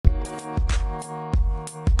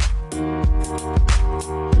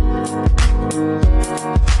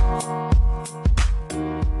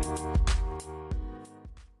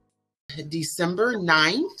December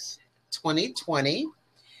 9th, 2020.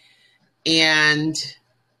 And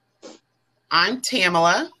I'm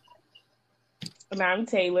Tamela. And I'm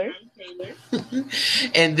Taylor.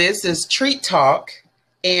 And this is Treat Talk.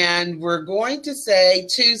 And we're going to say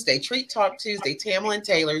Tuesday, Treat Talk Tuesday, Tamela and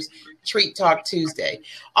Taylor's Treat Talk Tuesday.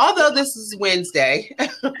 Although this is Wednesday,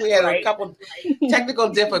 we had a couple technical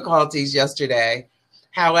difficulties yesterday.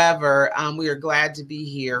 However, we are glad to be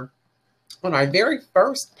here on our very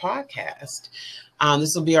first podcast.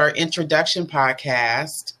 This will be our introduction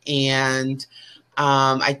podcast. And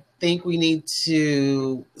I think we need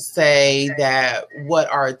to say that what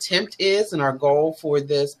our attempt is and our goal for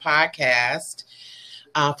this podcast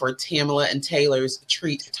for Tamela and Taylor's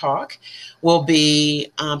Treat Talk will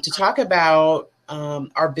be to talk about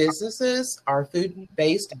our businesses, our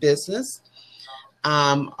food-based business,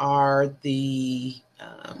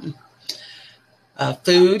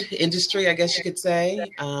 food industry, I guess you could say,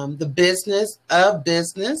 the business of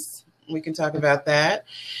business. We can talk about that.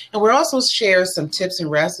 And we'll also share some tips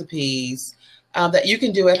and recipes that you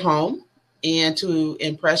can do at home and to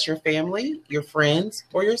impress your family, your friends,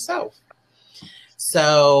 or yourself.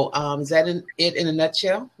 So is that it in a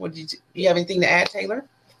nutshell? Do you have anything to add, Taylor?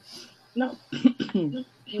 No.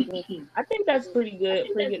 I think that's pretty good.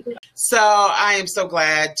 So I am so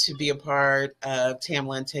glad to be a part of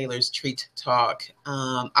Tamela and Taylor's Treat Talk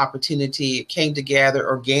opportunity. It came together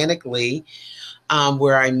organically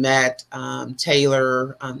where I met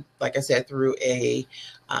Taylor, like I said, through a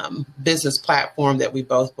business platform that we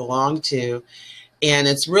both belong to. And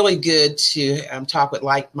it's really good to talk with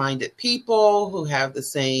like-minded people who have the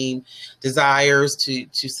same desires to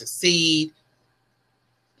succeed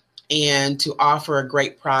and to offer a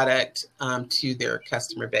great product to their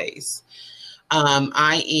customer base.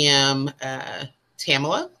 I am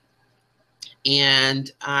Tamela,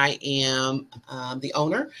 and I am the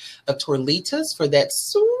owner of Torlitas for that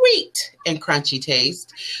sweet and crunchy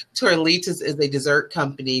taste. Torlitas is a dessert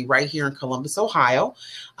company right here in Columbus, Ohio.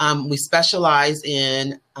 We specialize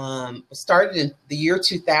in, started in the year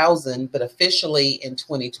 2000, but officially in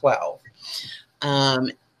 2012.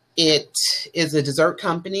 It is a dessert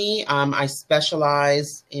company. I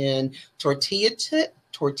specialize in tortilla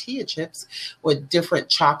chips with different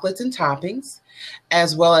chocolates and toppings,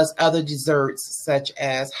 as well as other desserts such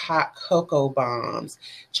as hot cocoa bombs,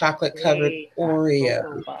 chocolate-covered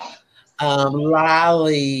Oreo,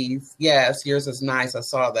 lollies. Yes, yours is nice. I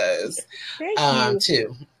saw those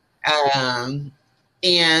too.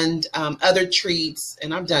 And other treats,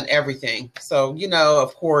 and I've done everything. So,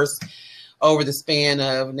 of course, over the span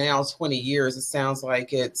of now 20 years, it sounds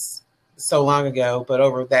like it's so long ago, but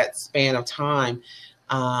over that span of time,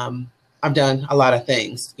 I've done a lot of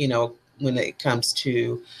things, when it comes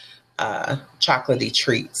to chocolatey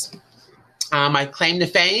treats. My claim to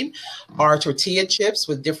fame are tortilla chips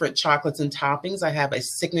with different chocolates and toppings. I have a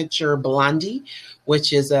signature blondie,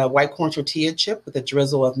 which is a white corn tortilla chip with a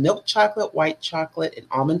drizzle of milk chocolate, white chocolate, and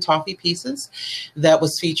almond toffee pieces that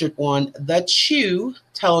was featured on The Chew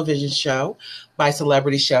television show by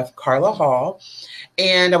celebrity chef Carla Hall.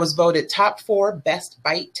 And I was voted top 4 best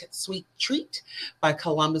bite sweet treat by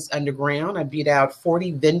Columbus Underground. I beat out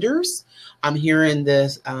 40 vendors here in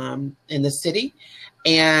the city.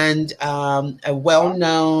 And a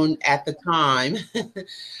well-known at the time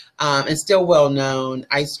and still well-known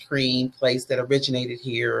ice cream place that originated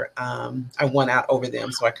here. I won out over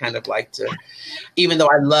them. So I kind of like to, even though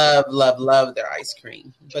I love their ice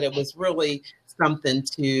cream, but it was really something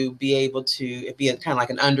to be able to be kind of like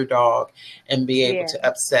an underdog and be able to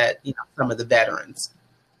upset, some of the veterans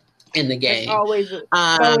in the game. It's always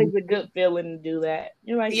a good feeling to do that.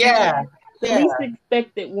 You're like, the least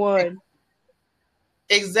expected one.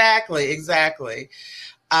 Exactly.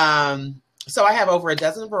 So I have over a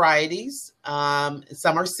dozen varieties.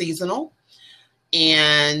 Some are seasonal.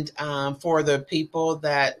 And for the people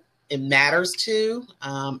that it matters to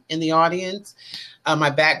in the audience, my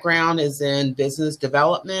background is in business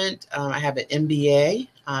development. I have an MBA,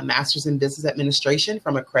 Master's in Business Administration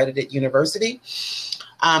from accredited university.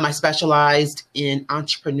 I specialized in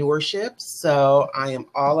entrepreneurship. So I am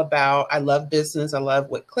I love business. I love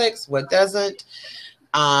what clicks, what doesn't.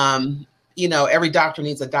 Every doctor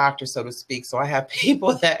needs a doctor, so to speak. So I have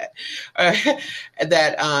people that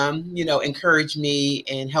encourage me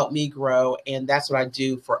and help me grow. And that's what I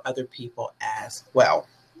do for other people as well.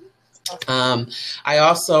 I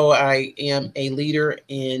am a leader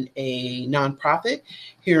in a nonprofit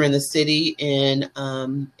here in the city in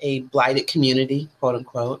a blighted community, quote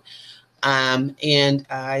unquote. And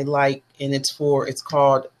it's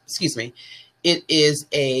called It is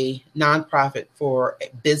a nonprofit for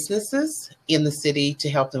businesses in the city to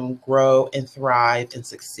help them grow and thrive and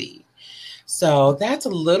succeed. So that's a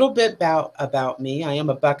little bit about me. I am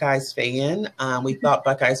a Buckeyes fan. We thought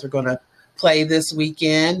Buckeyes were going to play this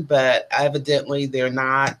weekend, but evidently they're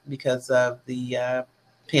not because of the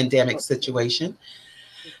pandemic situation.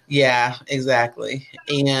 Yeah, exactly.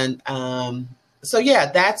 And so,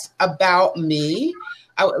 yeah, that's about me.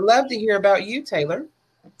 I would love to hear about you, Taylor.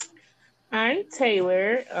 I'm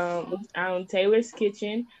Taylor. I own Taylor's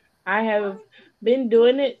Kitchen. I have been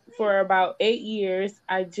doing it for about 8 years.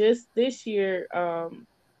 I just this year got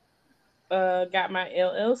my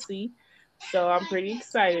LLC, so I'm pretty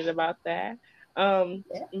excited about that. Um,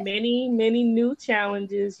 many new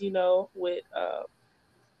challenges, with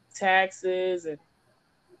taxes and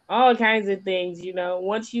all kinds of things.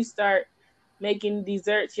 Once you start making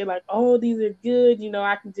desserts, you're like, oh, these are good.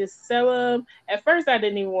 I can just sell them. At first, I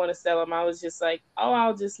didn't even want to sell them. I was just like, oh,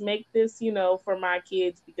 I'll just make this, for my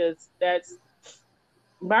kids, because that's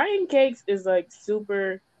buying cakes is like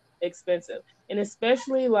super expensive. And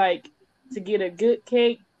especially like to get a good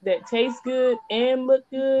cake that tastes good and look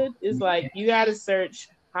good is like you got to search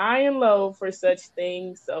high and low for such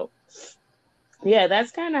things. So yeah,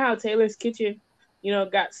 that's kind of how Taylor's Kitchen,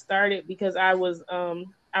 got started, because I was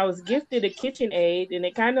gifted a KitchenAid, and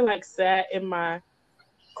it kind of like sat in my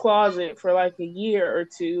closet for like a year or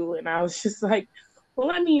two, and I was just like, well,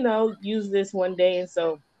 let me, use this one day. And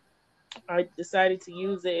so I decided to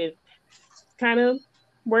use it, and kind of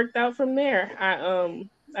worked out from there.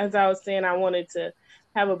 As I was saying, I wanted to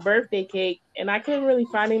have a birthday cake, and I couldn't really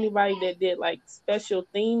find anybody that did like special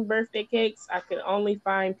themed birthday cakes. I could only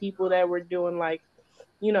find people that were doing like,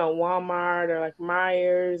 Walmart or like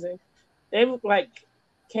Myers, and they've like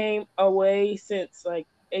came away since like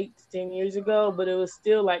 8 to 10 years ago, but it was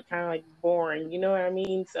still like kind of like boring, you know what I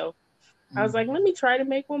mean? So I was like, let me try to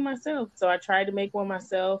make one myself. So I tried to make one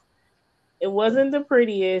myself. It wasn't the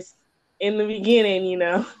prettiest in the beginning,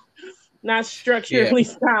 not Yeah, structurally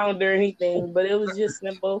sound or anything, but it was just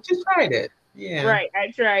simple. just tried it. Yeah. Right,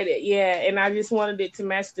 I tried it, yeah, and I just wanted it to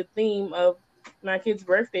match the theme of my kid's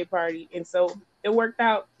birthday party, and so it worked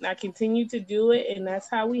out. I continue to do it, and that's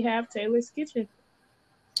how we have Taylor's Kitchen.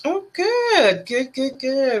 Oh, good, good, good,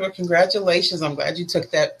 good. Well, congratulations. I'm glad you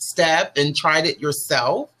took that step and tried it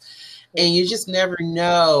yourself. And you just never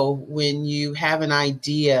know when you have an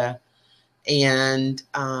idea and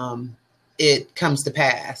it comes to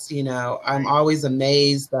pass. I'm always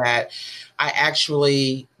amazed that I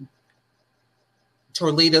actually,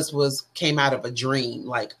 Torlitas came out of a dream.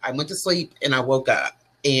 Like I went to sleep and I woke up,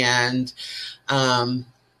 and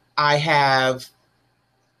I have,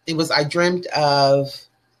 I dreamt of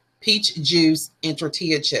peach juice and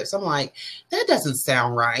tortilla chips. I'm like, that doesn't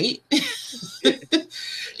sound right. I said,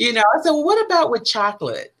 well, what about with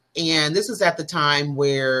chocolate? And this is at the time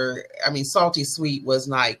where, salty sweet was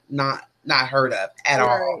like not heard of at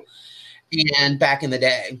all. And back in the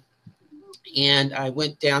day. And I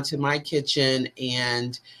went down to my kitchen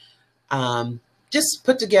and just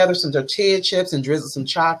put together some tortilla chips and drizzled some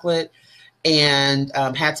chocolate, and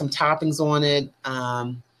had some toppings on it,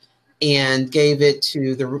 and gave it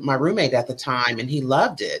to my roommate at the time, and he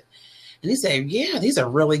loved it. And he said, yeah, these are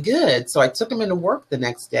really good. So I took them into work the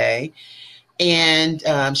next day and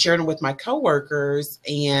shared them with my coworkers,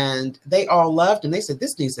 and they all loved them. They said,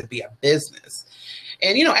 this needs to be a business.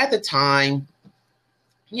 And, at the time,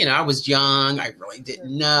 I was young. I really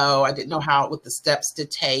didn't know. I didn't know what the steps to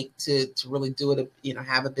take to really do it,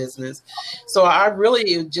 have a business. So I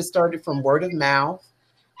really just started from word of mouth.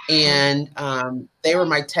 And they were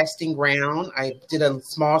my testing ground. I did a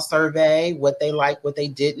small survey, what they liked, what they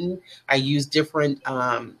didn't. I used different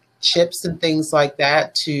chips and things like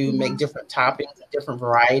that to make different toppings, different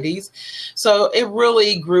varieties. So it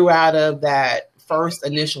really grew out of that first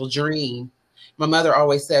initial dream. My mother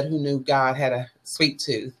always said, who knew God had a sweet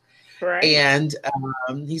tooth? Right. And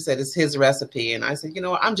he said, it's his recipe. And I said,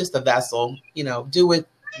 I'm just a vessel, do with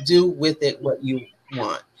it what you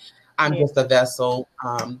want. I'm just a vessel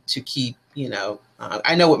to keep,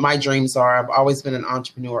 I know what my dreams are. I've always been an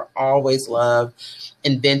entrepreneur, always loved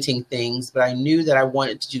inventing things, but I knew that I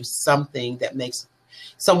wanted to do something that makes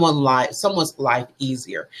someone's life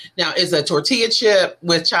easier. Now, is a tortilla chip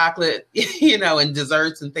with chocolate, and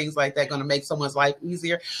desserts and things like that going to make someone's life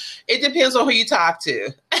easier? It depends on who you talk to.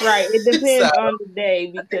 Right. It depends on the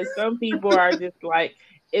day, because some people are just like,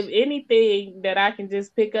 if anything that I can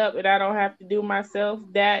just pick up and I don't have to do myself,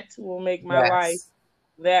 that will make my life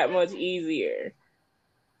that much easier.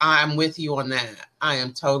 I'm with you on that. I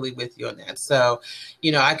am totally with you on that. So,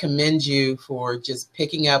 I commend you for just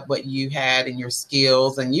picking up what you had in your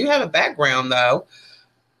skills, and you have a background though.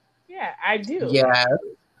 Yeah, I do. Yeah.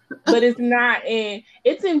 But it's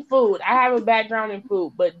in food. I have a background in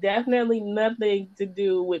food, but definitely nothing to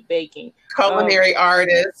do with baking. Culinary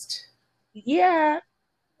artist. Yeah,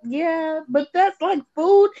 yeah, but that's like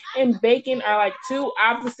food and bacon are like two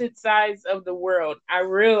opposite sides of the world. I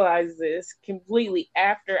realized this completely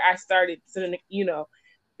after I started to,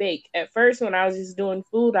 bake. At first, when I was just doing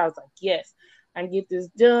food, I was like, yes, I can get this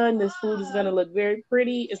done. This food is going to look very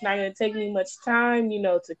pretty. It's not going to take me much time,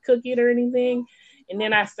 to cook it or anything. And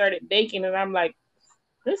then I started baking, and I'm like,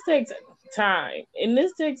 this takes time and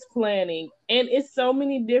this takes planning. And it's so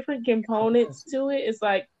many different components to it. It's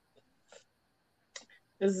like,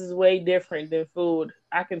 this is way different than food.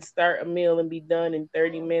 I can start a meal and be done in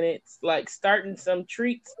 30 minutes. Like starting some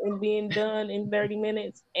treats and being done in 30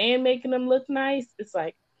 minutes and making them look nice. It's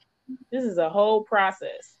like, this is a whole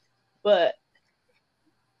process. But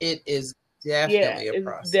it is yeah, definitely a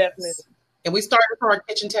it's definitely process. And we started from our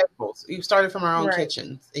kitchen tables. We started from our own right.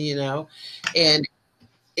 kitchens, and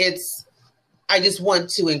I just want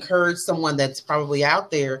to encourage someone that's probably out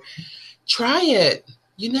there, try it.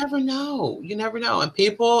 You never know. You never know. And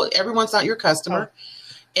everyone's not your customer. Oh.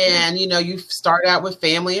 And you start out with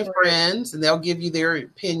family and Right. friends, and they'll give you their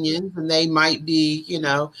opinions, and they might be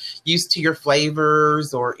used to your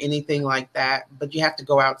flavors or anything like that, but you have to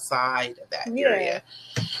go outside of that area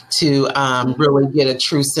to really get a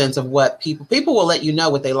true sense of what people will let you know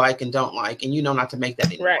what they like and don't like, and not to make that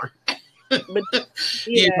anymore. Right. But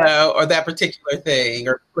or that particular thing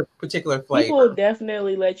or particular flavor. People will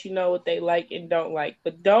definitely let you know what they like and don't like,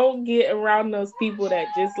 but don't get around those people that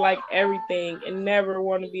just like everything and never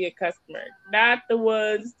want to be a customer. Not the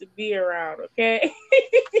ones to be around, okay?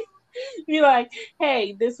 Be like,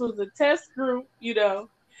 hey, this was a test group, Do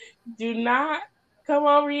not come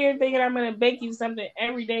over here thinking I'm going to bake you something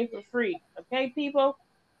every day for free, okay, people?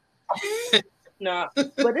 No,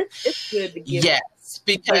 but it's good to give back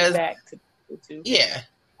to people too. Yeah.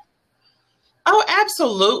 Oh,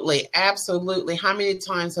 absolutely. Absolutely. How many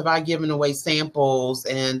times have I given away samples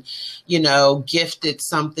and, gifted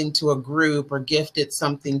something to a group or gifted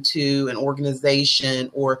something to an organization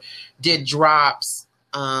or did drops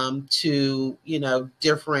to,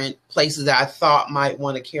 different places that I thought might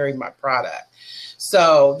want to carry my product.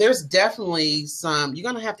 So there's definitely you're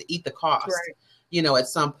going to have to eat the cost, right. At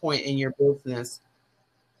some point in your business.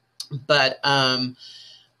 But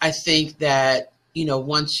I think that,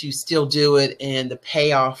 once you still do it and the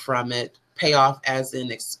payoff as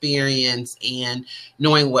an experience and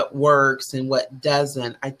knowing what works and what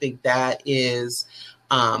doesn't, I think that is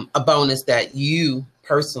a bonus that you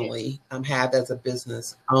personally have as a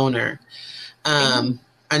business owner. I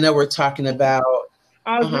know we're talking about.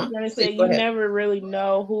 I was just going to say, you never really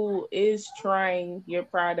know who is trying your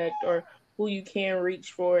product or who you can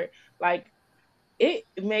reach for it. Like, it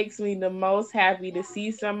makes me the most happy to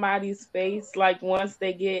see somebody's face, like once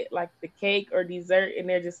they get like the cake or dessert and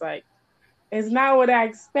they're just like, it's not what I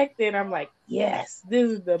expected. I'm like, yes,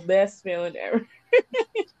 this is the best feeling ever.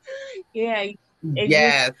 Yeah.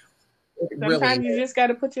 Yes. Sometimes you just got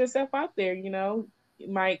to put yourself out there, You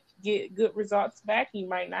might get good results back. You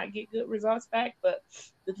might not get good results back. But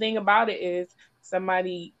the thing about it is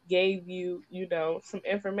somebody gave you, some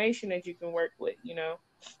information that you can work with,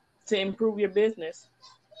 to improve your business.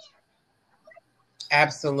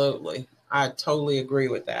 Absolutely. I totally agree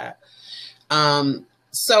with that.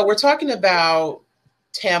 So we're talking about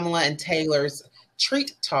Tamela and Taylor's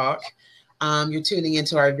Treat Talk. You're tuning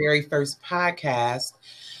into our very first podcast.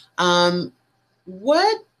 I'll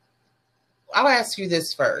ask you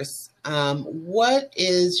this first. What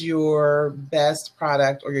is your best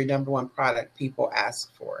product or your number one product people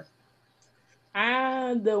ask for?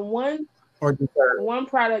 The one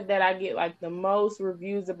product that I get like the most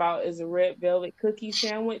reviews about is a red velvet cookie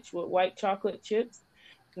sandwich with white chocolate chips.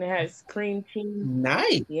 And it has cream cheese.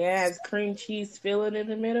 Nice. Yeah, it has cream cheese filling in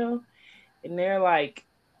the middle. And they're like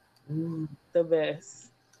the best.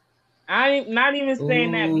 I'm not even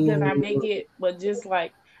saying that because I make it, but just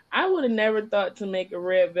like I would have never thought to make a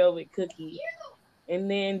red velvet cookie. And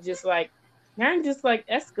then just like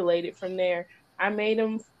escalated from there. I made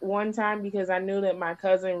them one time because I knew that my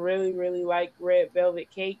cousin really, really liked red velvet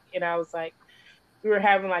cake. And I was like, we were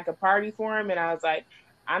having like a party for him. And I was like,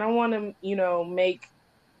 I don't want to, make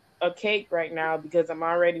a cake right now because I'm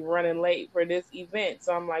already running late for this event.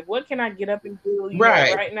 So I'm like, what can I get up and do,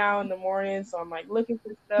 right now in the morning? So I'm like looking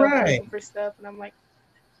for stuff. And I'm like,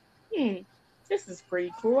 this is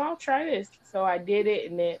pretty cool. I'll try this. So I did it.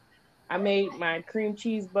 And then I made my cream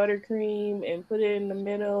cheese buttercream and put it in the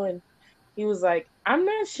middle, and he was like, "I'm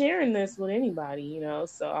not sharing this with anybody," you know.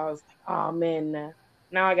 So I was like, "Oh man,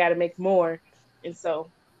 now I got to make more," and so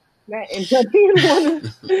that ended up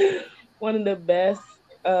being one of the best,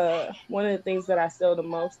 one of the things that I sell the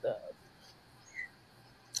most of.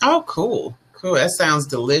 Oh, cool. Cool. That sounds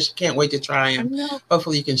delicious. Can't wait to try I them. know.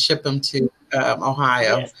 Hopefully, you can ship them to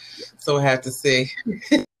Ohio. Yes. So we'll have to see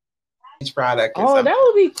each product or Oh, that something.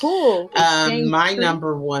 would be cool. Exchange My treats.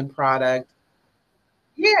 number one product.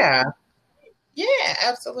 Yeah. Yeah,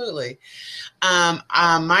 absolutely.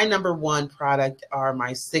 My number one product are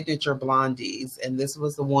my signature blondies, and this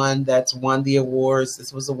was the one that's won the awards.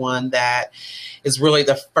 This was the one that is really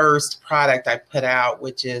the first product I put out,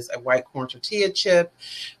 which is a white corn tortilla chip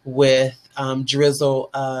with drizzle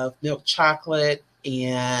of milk chocolate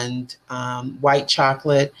and white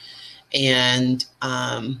chocolate and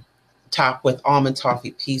topped with almond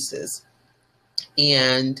toffee pieces.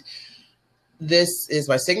 And this is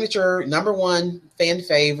my signature number one fan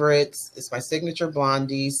favorites. It's my signature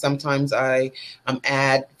blondie. Sometimes I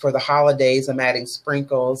add for the holidays. I'm adding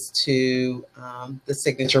sprinkles to the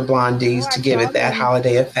signature Oh, blondies I to give saw it that them.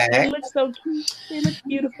 holiday They effect. look so cute. They look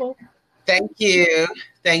beautiful. Thank you.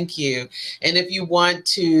 Thank you. And if you want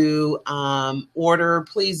to order,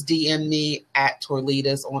 please DM me at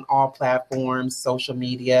Torlitas on all platforms, social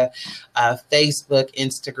media, Facebook,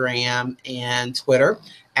 Instagram, and Twitter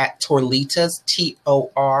at Torlitas,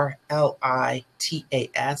 Torlitas.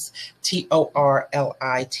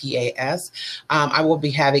 I will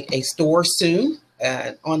be having a store soon,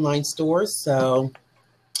 an online store. So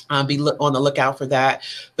be on the lookout for that.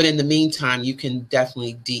 But in the meantime, you can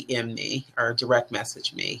definitely DM me or direct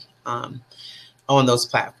message me on those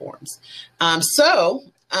platforms.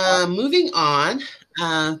 Moving on.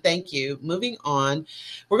 Thank you. Moving on,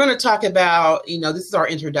 we're going to talk about, this is our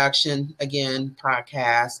introduction again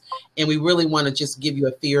podcast, and we really want to just give you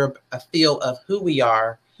a feel of who we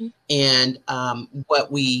are and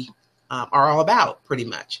what we are all about, pretty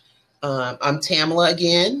much. I'm Tamela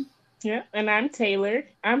again. Yeah, and I'm Taylor.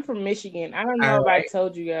 I'm from Michigan. I don't All know if I right.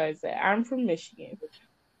 told you guys that I'm from Michigan.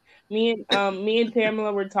 Me and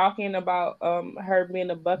Tamela were talking about her being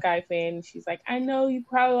a Buckeye fan. And she's like, I know you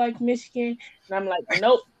probably like Michigan, and I'm like,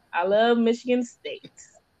 nope, I love Michigan State.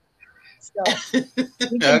 So we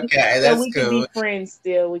can be Okay, so that's we could be cool. friends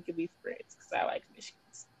still. We could be friends because I like Michigan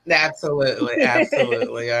Absolutely, State.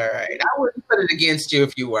 absolutely. All right. I wouldn't put it against you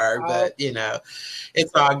if you were, Oh, but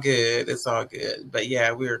it's all good. It's all good. But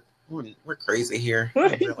yeah, we're crazy here. We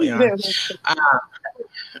really are. Uh,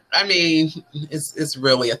 I mean, it's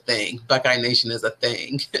really a thing. Buckeye Nation is a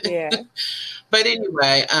thing. yeah. But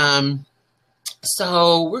anyway,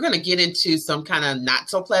 so we're going to get into some kind of not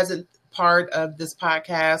so pleasant part of this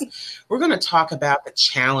podcast. We're going to talk about the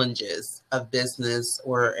challenges of business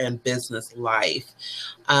and business life.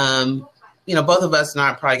 Both of us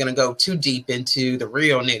not probably going to go too deep into the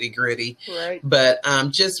real nitty gritty, Right. but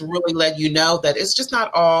just really let you know that it's just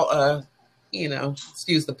not all,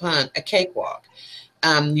 excuse the pun, a cakewalk.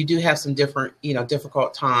 You do have some different,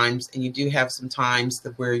 difficult times, and you do have some times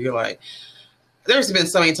where you're like, there's been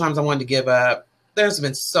so many times I wanted to give up. There's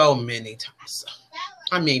been so many times.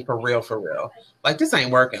 I mean, for real, for real. Like, this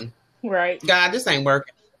ain't working. Right. God, this ain't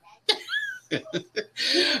working.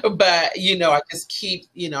 But, I just keep,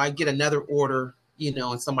 I get another order,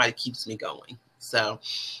 and somebody keeps me going. So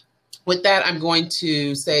with that, I'm going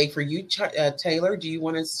to say for you, Taylor, do you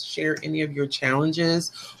want to share any of your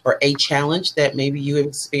challenges or a challenge that maybe you have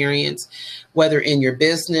experienced, whether in your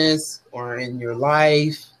business or in your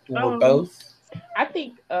life or Um, both? I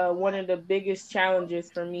think one of the biggest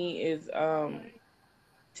challenges for me is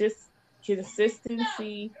just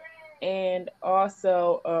consistency and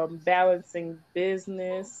also balancing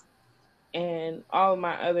business and all of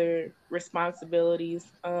my other responsibilities.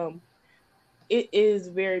 It is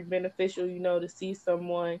very beneficial, to see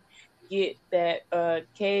someone get that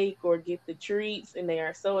cake or get the treats and they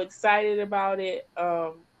are so excited about it.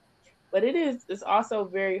 But it's also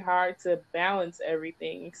very hard to balance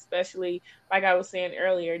everything, especially like I was saying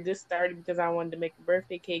earlier, just started because I wanted to make a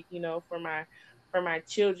birthday cake, for my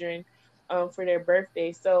children, for their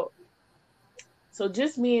birthday. So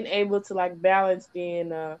just being able to like balance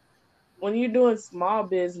being when you're doing small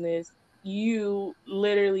business, you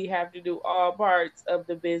literally have to do all parts of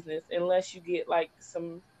the business unless you get like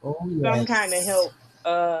Oh, some kind of yes. help.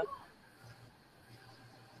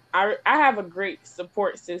 I have a great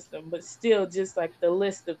support system, but still, just like the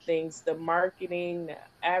list of things, the marketing, the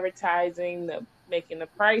advertising, the making the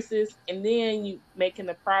prices, and then you making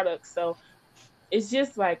the product. So it's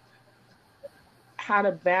just like how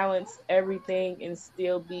to balance everything and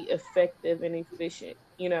still be effective and efficient.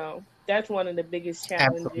 That's one of the biggest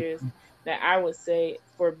challenges Absolutely. that I would say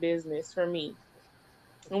for business for me.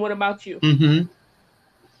 And what about you? Mm-hmm.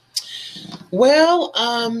 Well,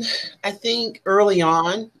 I think early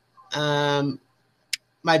on, um,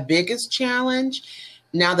 my biggest challenge,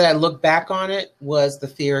 now that I look back on it, was the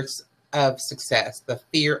fear of success. The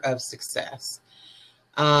fear of success.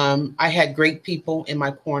 I had great people in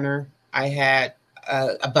my corner. I had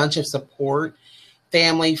a bunch of support,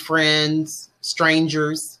 family, friends,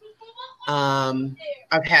 strangers. Um,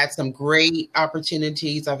 I've had some great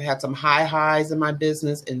opportunities. I've had some high highs in my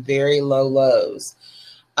business and very low lows.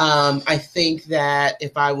 I think that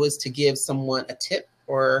if I was to give someone a tip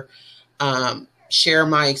or share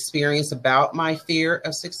my experience about my fear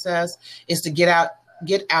of success, is to get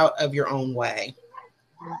out of your own way.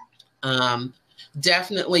 Um,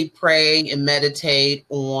 Definitely pray and meditate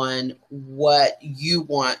on what you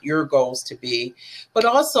want your goals to be, but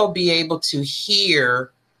also be able to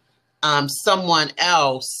hear someone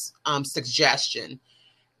else suggestion.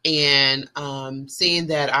 And seeing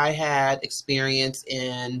that I had experience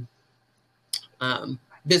in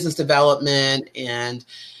business development, and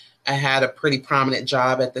I had a pretty prominent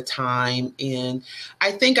job at the time, and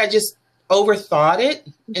I think I just overthought it,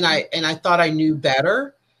 and I thought I knew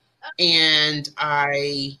better, and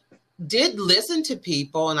I did listen to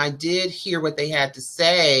people and I did hear what they had to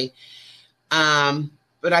say.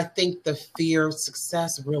 But I think the fear of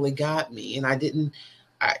success really got me, and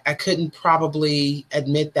I couldn't probably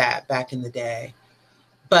admit that back in the day,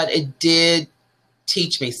 but it did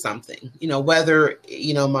teach me something. Whether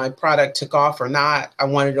my product took off or not, I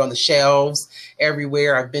wanted it on the shelves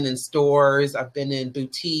everywhere. I've been in stores, I've been in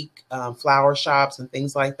boutique flower shops and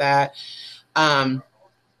things like that.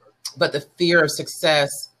 But the fear of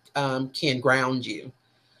success can ground you.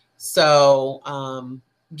 So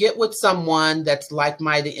get with someone that's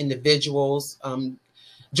like-minded individuals.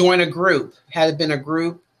 Join a group. Had it been a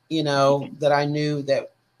group, that I knew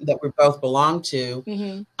that we both belonged to,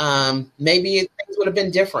 maybe things would have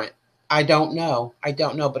been different. I don't know.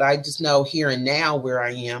 But I just know here and now where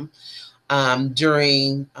I am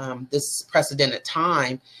during this precedented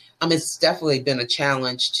time. It's definitely been a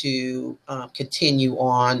challenge to continue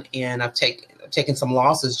on, and I've taken some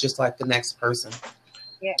losses just like the next person.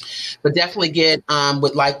 Yeah. But definitely get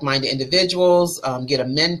with like-minded individuals, get a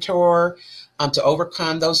mentor to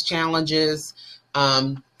overcome those challenges.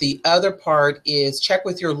 The other part is check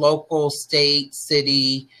with your local, state,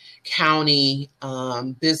 city, county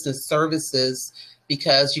business services,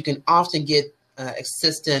 because you can often get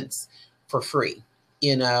assistance for free.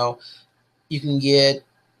 You can get,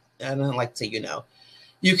 I don't like to say,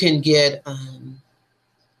 you can get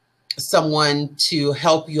someone to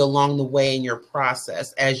help you along the way in your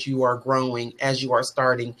process as you are growing, as you are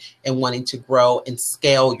starting and wanting to grow and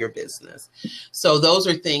scale your business. So those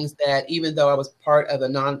are things that, even though I was part of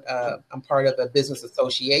I'm part of a business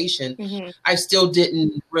association, I still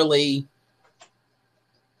didn't really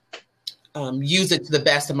use it to the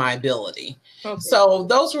best of my ability. Okay. So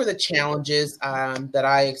those were the challenges that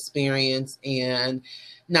I experienced, and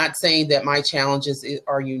not saying that my challenges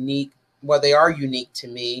are unique. Well, they are unique to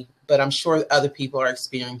me, but I'm sure other people are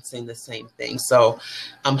experiencing the same thing. So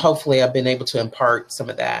hopefully I've been able to impart some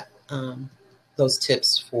of that, those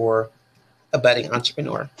tips for a budding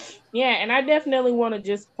entrepreneur. Yeah, and I definitely want to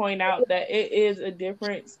just point out that it is a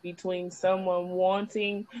difference between someone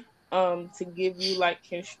wanting to give you like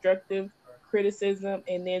constructive criticism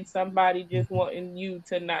and then somebody just wanting you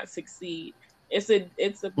to not succeed. It's a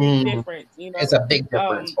big difference, It's a big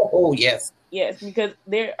difference. Oh yes. Yes, because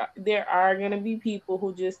there are gonna be people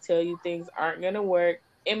who just tell you things aren't gonna work.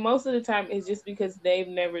 And most of the time it's just because they've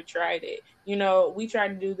never tried it. We tried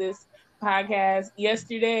to do this podcast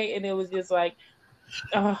yesterday and it was just like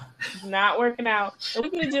not working out. And we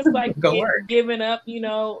could have just like given up,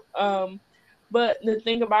 but the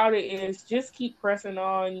thing about it is just keep pressing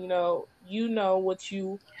on, what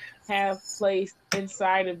you have placed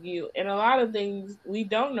inside of you. And a lot of things we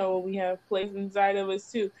don't know what we have placed inside of us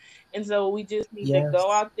too. And so we just need to go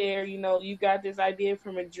out there, you got this idea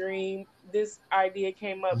from a dream. This idea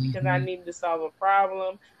came up because I needed to solve a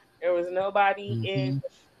problem. There was nobody in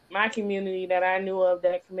my community that I knew of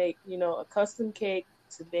that could make, a custom cake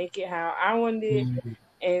to make it how I wanted it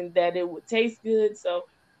and that it would taste good. So,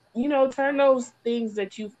 turn those things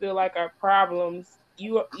that you feel like are problems.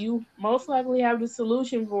 You most likely have the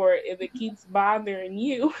solution for it if it keeps bothering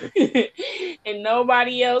you and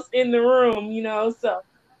nobody else in the room, so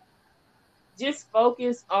just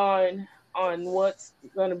focus on on what's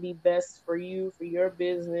going to be best for you, for your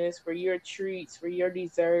business, for your treats, for your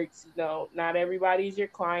desserts. You know, not everybody's your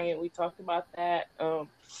client. We talked about that.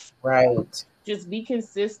 Right. Just be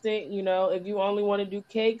consistent. You know, if you only want to do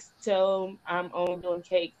cakes, tell them I'm only doing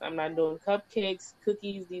cakes. I'm not doing cupcakes,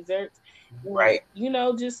 cookies, desserts. And, Right. you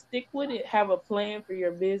know, just stick with it. Have a plan for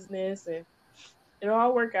your business and it'll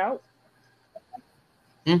all work out.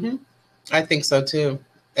 Hmm. I think so too.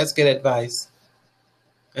 That's good advice.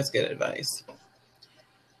 That's good advice.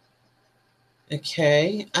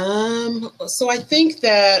 Okay. So I think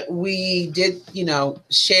that we did,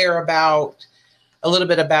 share about a little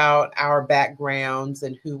bit about our backgrounds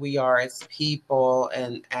and who we are as people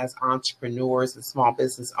and as entrepreneurs and small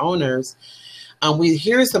business owners.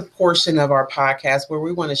 Here's a portion of our podcast where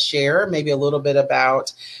we want to share maybe a little bit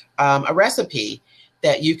about a recipe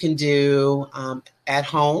that you can do at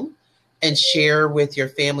home and share with your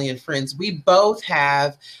family and friends. We both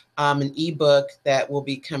have an ebook that will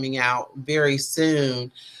be coming out very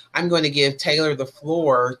soon. I'm going to give Taylor the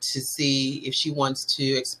floor to see if she wants to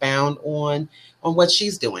expound on what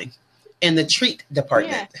she's doing in the treat Yeah.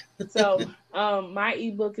 department. So, my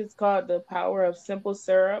ebook is called The Power of Simple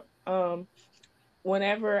Syrup.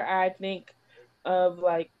 Whenever I think of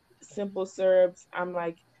like simple syrups, I'm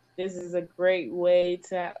like, this is a great way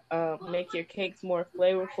to make your cakes more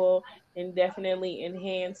flavorful and definitely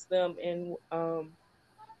enhance them and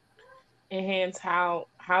enhance how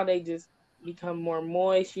they just become more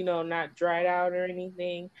moist, you know, not dried out or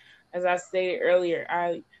anything. As I stated earlier,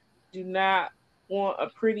 I do not want a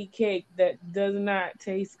pretty cake that does not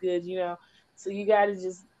taste good, you know. So you got to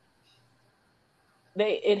just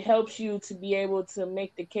it helps you to be able to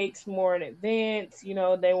make the cakes more in advance, you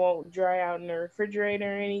know, they won't dry out in the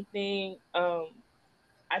refrigerator or anything.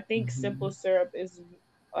 I think simple Mhm. syrup is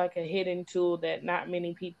like a hidden tool that not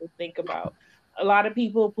many people think about. A lot of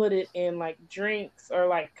people put it in like drinks or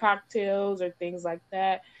like cocktails or things like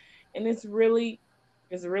that. And it's really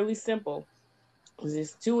simple. It's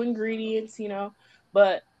just two ingredients, you know,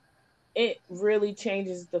 but it really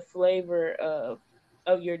changes the flavor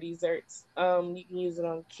of your desserts. You can use it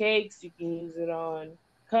on cakes, you can use it on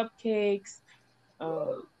cupcakes,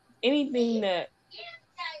 um, anything that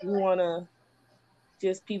you wanna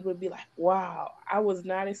just people be like, wow, I was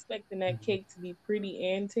not expecting that cake to be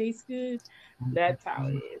pretty and taste good. That's how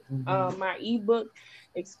it is. Mhm. My ebook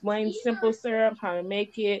explains simple syrup, how to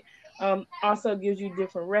make it. Also gives you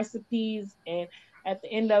different recipes, and at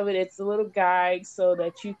the end of it, it's a little guide so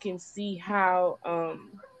that you can see how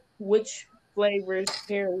which flavors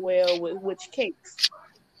pair well with which cakes.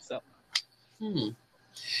 So Hmm.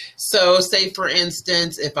 So, say for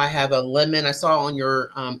instance, if I have a lemon, I saw on your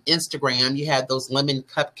Instagram you had those lemon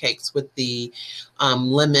cupcakes with the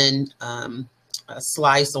lemon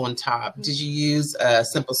slice on top. Did you use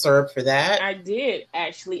simple syrup for that? I did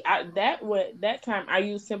actually. That time I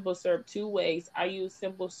used simple syrup two ways. I used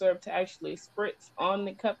simple syrup to actually spritz on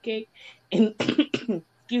the cupcake, and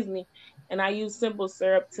excuse me, and I used simple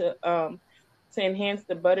syrup to enhance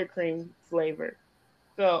the buttercream flavor.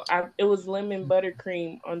 So it was lemon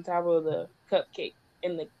buttercream on top of the cupcake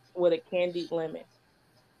in the with a candied lemon.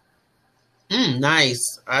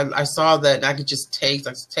 Nice. I saw that, and I could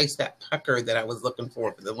taste that pucker that I was looking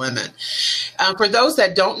for the lemon. For those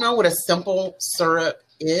that don't know what a simple syrup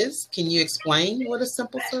is, can you explain what a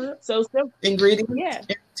simple syrup So ingredient yeah.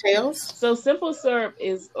 entails? So simple syrup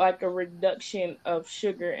is like a reduction of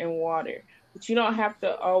sugar and water, but you don't have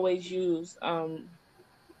to always use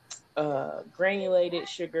granulated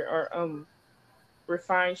sugar or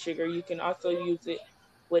refined sugar. You can also use it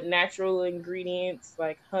with natural ingredients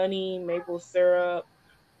like honey, maple syrup,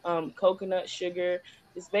 coconut sugar.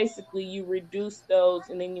 It's basically you reduce those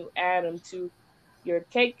and then you add them to your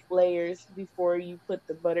cake layers before you put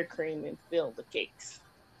the buttercream and fill the cakes.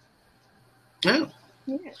 Oh,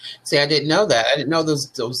 Yeah. see, I didn't know that. I didn't know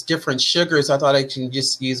those different sugars. I thought I can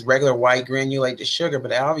just use regular white granulated sugar,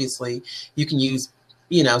 but obviously you can use,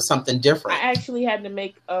 something different. I actually had to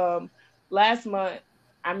make last month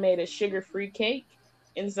I made a sugar-free cake,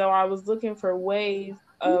 and so I was looking for ways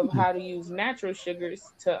of Mm, how to use natural sugars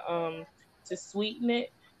to sweeten it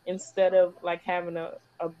instead of like having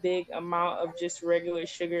a big amount of just regular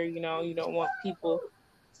sugar. You know, you don't want people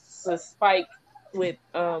to spike with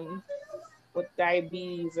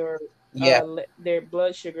diabetes or yeah. their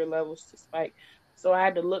blood sugar levels to spike. So I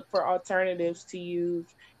had to look for alternatives to use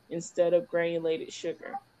instead of granulated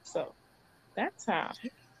sugar. So that's how.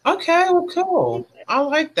 Okay, well, cool. I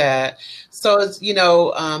like that. So it's,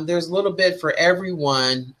 there's a little bit for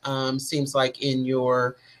everyone, seems like in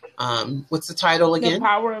your, what's the title The again?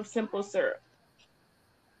 power of simple syrup.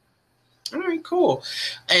 All right, cool.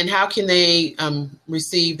 And how can they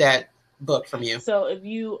receive that book from you? So if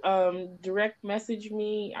you direct message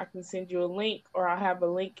me, I can send you a link, or I'll have a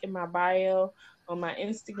link in my bio on my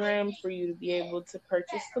Instagram for you to be able to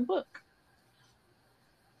purchase the book.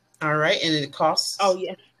 All right, and it costs. Oh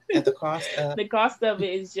yeah, at the cost of. the cost of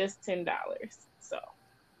it is just $10. So.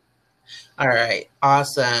 All right,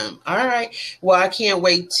 awesome. All right, well, I can't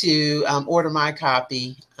wait to order my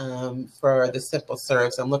copy for the Simple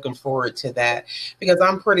Serves. I'm looking forward to that because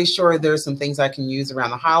I'm pretty sure there's some things I can use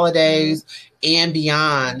around the holidays and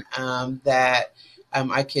beyond that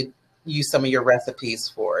I could use some of your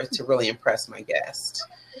recipes for to really impress my guest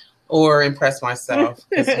or impress myself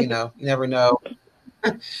because, you never know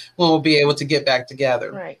when we'll be able to get back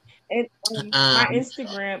together. Right. And my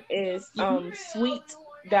Instagram is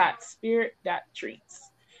sweet.spirit.treats.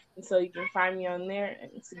 And so you can find me on there. And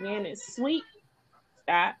it's, again, it's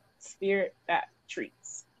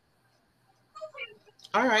sweet.spirit.treats.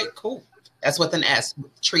 All right, cool. That's with an S.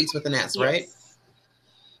 Treats with an S, right? Yes.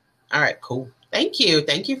 All right, cool. Thank you.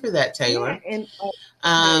 Thank you for that, Taylor. Yeah, and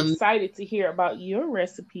I'm excited to hear about your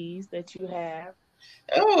recipes that you have.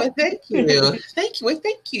 Oh, thank you. Thank you,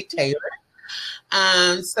 Taylor.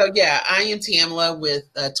 So yeah, I am Tamela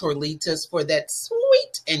with Torlitas for that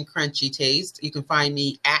sweet and crunchy taste. You can find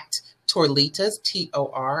me at Torlitas,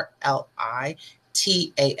 Torlitas,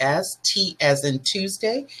 T as in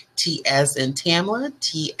Tuesday, T as in Tamela,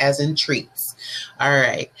 T as in treats. All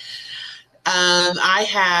right. I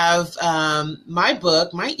have my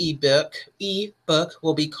book, my ebook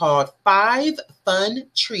will be called 5 Fun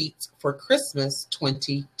Treats for Christmas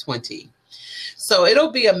 2020. So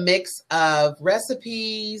it'll be a mix of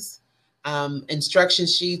recipes, instruction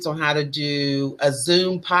sheets on how to do a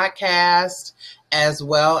Zoom podcast, as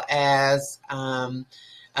well as some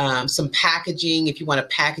packaging if you want to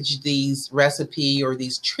package these recipe or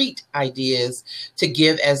these treat ideas to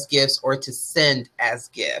give as gifts or to send as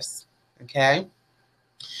gifts. Okay.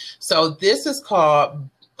 So this is called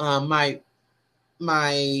my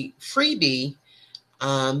freebie.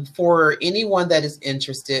 For anyone that is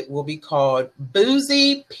interested, will be called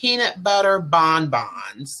Boozy Peanut Butter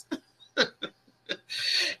Bonbons.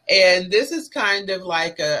 And this is kind of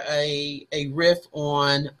like a riff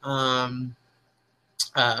on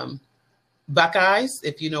Buckeyes.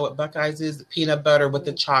 If you know what Buckeyes is, the peanut butter with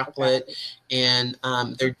the chocolate, and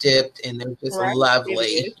they're dipped and they're just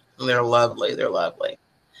lovely. They're lovely. They're lovely.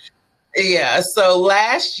 Yeah, so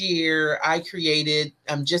last year I created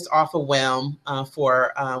just off a whim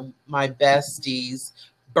for my bestie's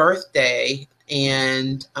birthday,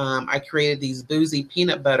 and I created these boozy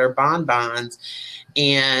peanut butter bonbons,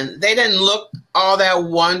 and they didn't look all that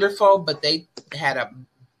wonderful, but they had a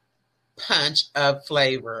punch of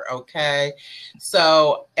flavor. Okay,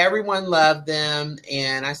 so everyone loved them,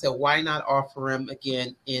 and I said, why not offer them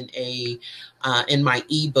again in my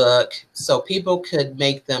ebook, so people could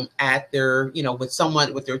make them at their, with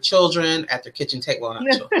someone, with their children at their kitchen table, well,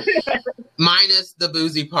 not children, minus the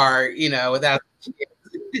boozy part, without.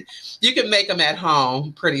 You can make them at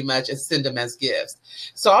home pretty much and send them as gifts.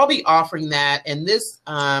 So I'll be offering that. And this,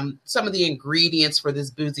 some of the ingredients for this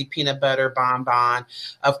boozy peanut butter bonbon,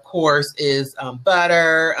 of course, is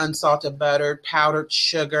butter, unsalted butter, powdered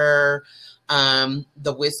sugar,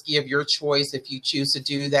 the whiskey of your choice if you choose to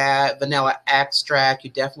do that, vanilla extract.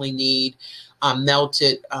 You definitely need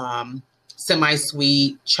melted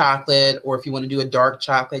semi-sweet chocolate, or if you want to do a dark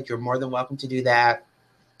chocolate, you're more than welcome to do that.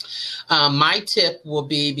 My tip will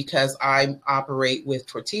be, because I operate with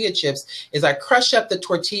tortilla chips, is I crush up the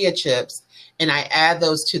tortilla chips and I add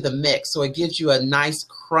those to the mix. So it gives you a nice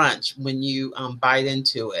crunch when you bite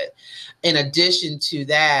into it. In addition to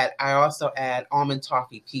that, I also add almond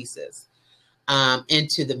toffee pieces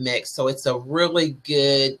into the mix. So it's a really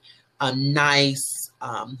good, nice,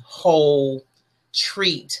 whole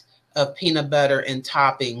treat of peanut butter and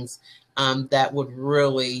toppings that would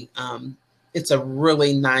really, it's a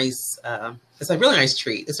really nice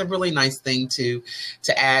treat. It's a really nice thing to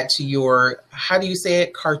add to your, how do you say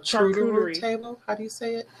it? Charcuterie table? How do you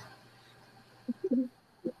say it?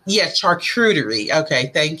 Yeah, charcuterie.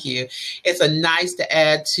 Okay, thank you. It's a nice to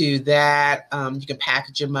add to that. You can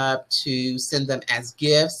package them up to send them as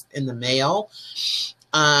gifts in the mail.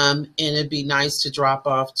 And it'd be nice to drop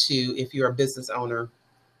off to, if you're a business owner,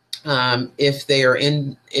 if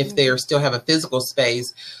they still have a physical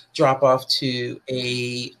space, drop off to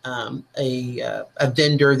a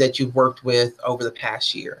vendor that you've worked with over the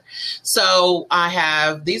past year. So I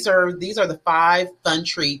have, these are the 5 fun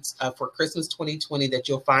treats for Christmas 2020 that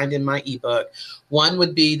you'll find in my ebook. One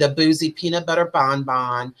would be the boozy peanut butter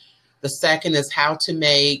bonbon. The second is how to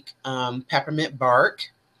make peppermint bark.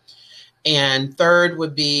 And third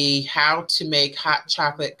would be how to make hot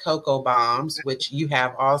chocolate cocoa bombs, which you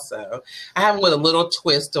have also. I have them with a little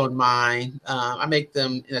twist on mine. I make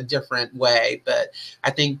them in a different way, but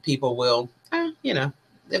I think people will,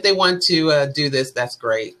 if they want to do this, that's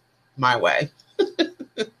great. My way.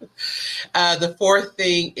 The fourth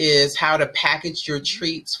thing is how to package your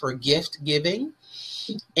treats for gift giving.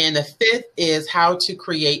 And the fifth is how to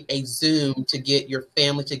create a Zoom to get your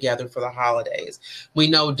family together for the holidays. We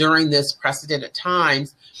know during this precedented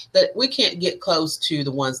times that we can't get close to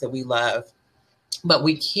the ones that we love, but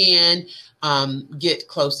we can get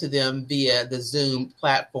close to them via the Zoom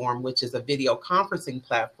platform, which is a video conferencing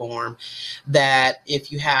platform that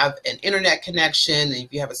if you have an internet connection,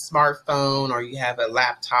 if you have a smartphone or you have a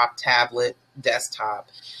laptop, tablet, desktop,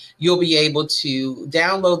 you'll be able to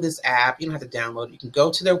download this app. You don't have to download it. You can go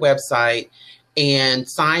to their website and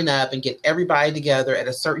sign up and get everybody together at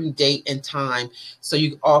a certain date and time so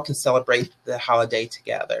you all can celebrate the holiday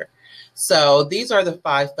together. So these are the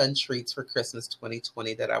 5 fun treats for Christmas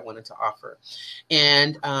 2020 that I wanted to offer.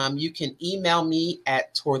 And you can email me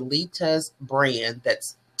at Torlitas Brand.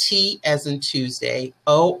 That's T as in Tuesday,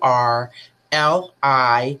 ORLIT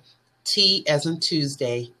as in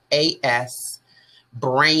Tuesday, AS,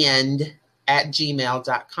 brand at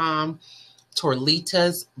gmail.com,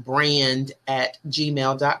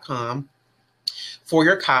 torlitasbrand@gmail.com for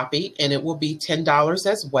your copy, and it will be $10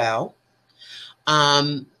 as well.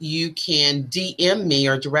 You can DM me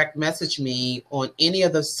or direct message me on any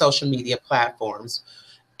of the social media platforms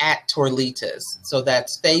at Torlitas. So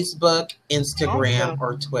that's Facebook, Instagram,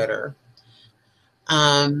 or Twitter.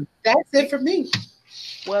 That's it for me.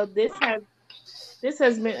 Well, this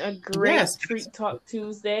has been a great Treat Talk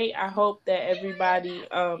Tuesday. I hope that everybody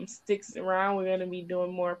sticks around. We're going to be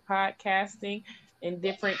doing more podcasting and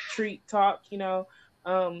different treat talk.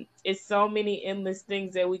 It's so many endless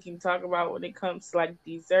things that we can talk about when it comes to like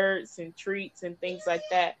desserts and treats and things like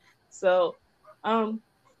that. So,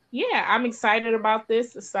 yeah, I'm excited about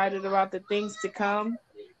this, excited about the things to come,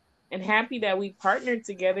 and happy that we partnered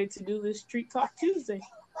together to do this Treat Talk Tuesday.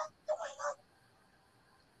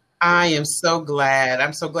 I am so glad.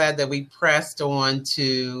 I'm so glad that we pressed on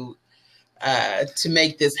to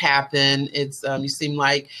make this happen. It's you seem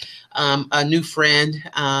like a new friend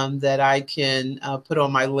that I can put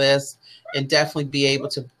on my list and definitely be able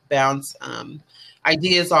to bounce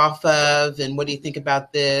ideas off of. And what do you think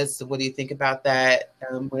about this? And what do you think about that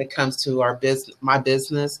when it comes to my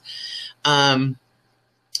business?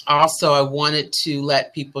 Also, I wanted to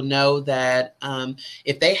let people know that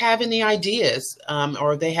if they have any ideas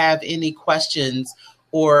or they have any questions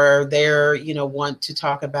or they're, want to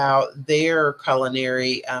talk about their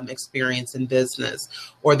culinary experience in business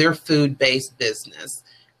or their food-based business,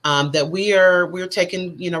 that we're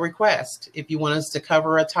taking, requests. If you want us to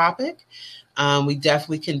cover a topic, we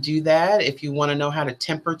definitely can do that. If you want to know how to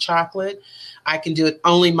temper chocolate, I can do it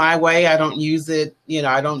only my way. I don't use it,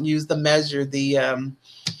 I don't use the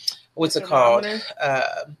what's it called? The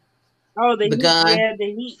gun. Yeah,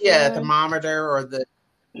 the heat gun. Thermometer or the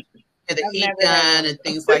heat gun and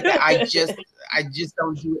things like that. I just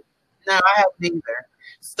don't do it. No, I haven't either.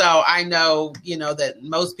 So I know, that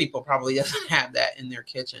most people probably doesn't have that in their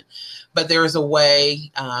kitchen, but there is a way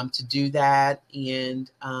to do that. And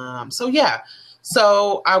so, yeah.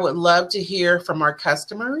 So I would love to hear from our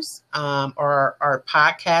customers or our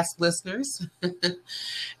podcast listeners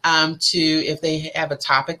if they have a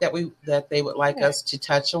topic that they would like us to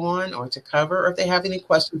touch on or to cover, or if they have any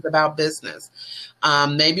questions about business.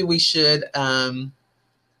 Maybe we should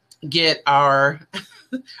get our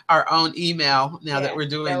own email now that we're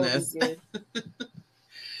doing this.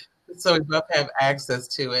 So we both have access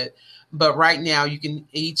to it. But right now you can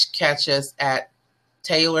each catch us at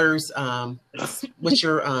Taylor's, what's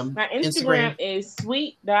your my Instagram is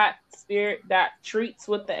sweet.spirit.treats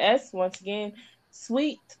with the S. Once again,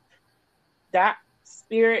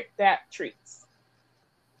 sweet.spirit.treats.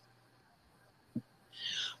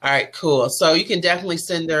 All right, cool. So you can definitely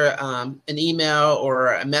send her an email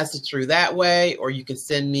or a message through that way, or you can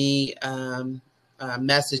send me a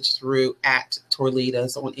message through at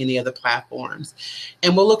Torlitas on any of the platforms.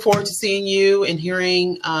 And we'll look forward to seeing you and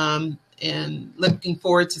hearing and looking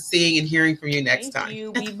forward to seeing and hearing from you next time. Thank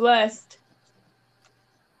you. Be blessed.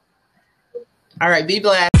 All right. Be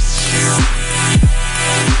blessed.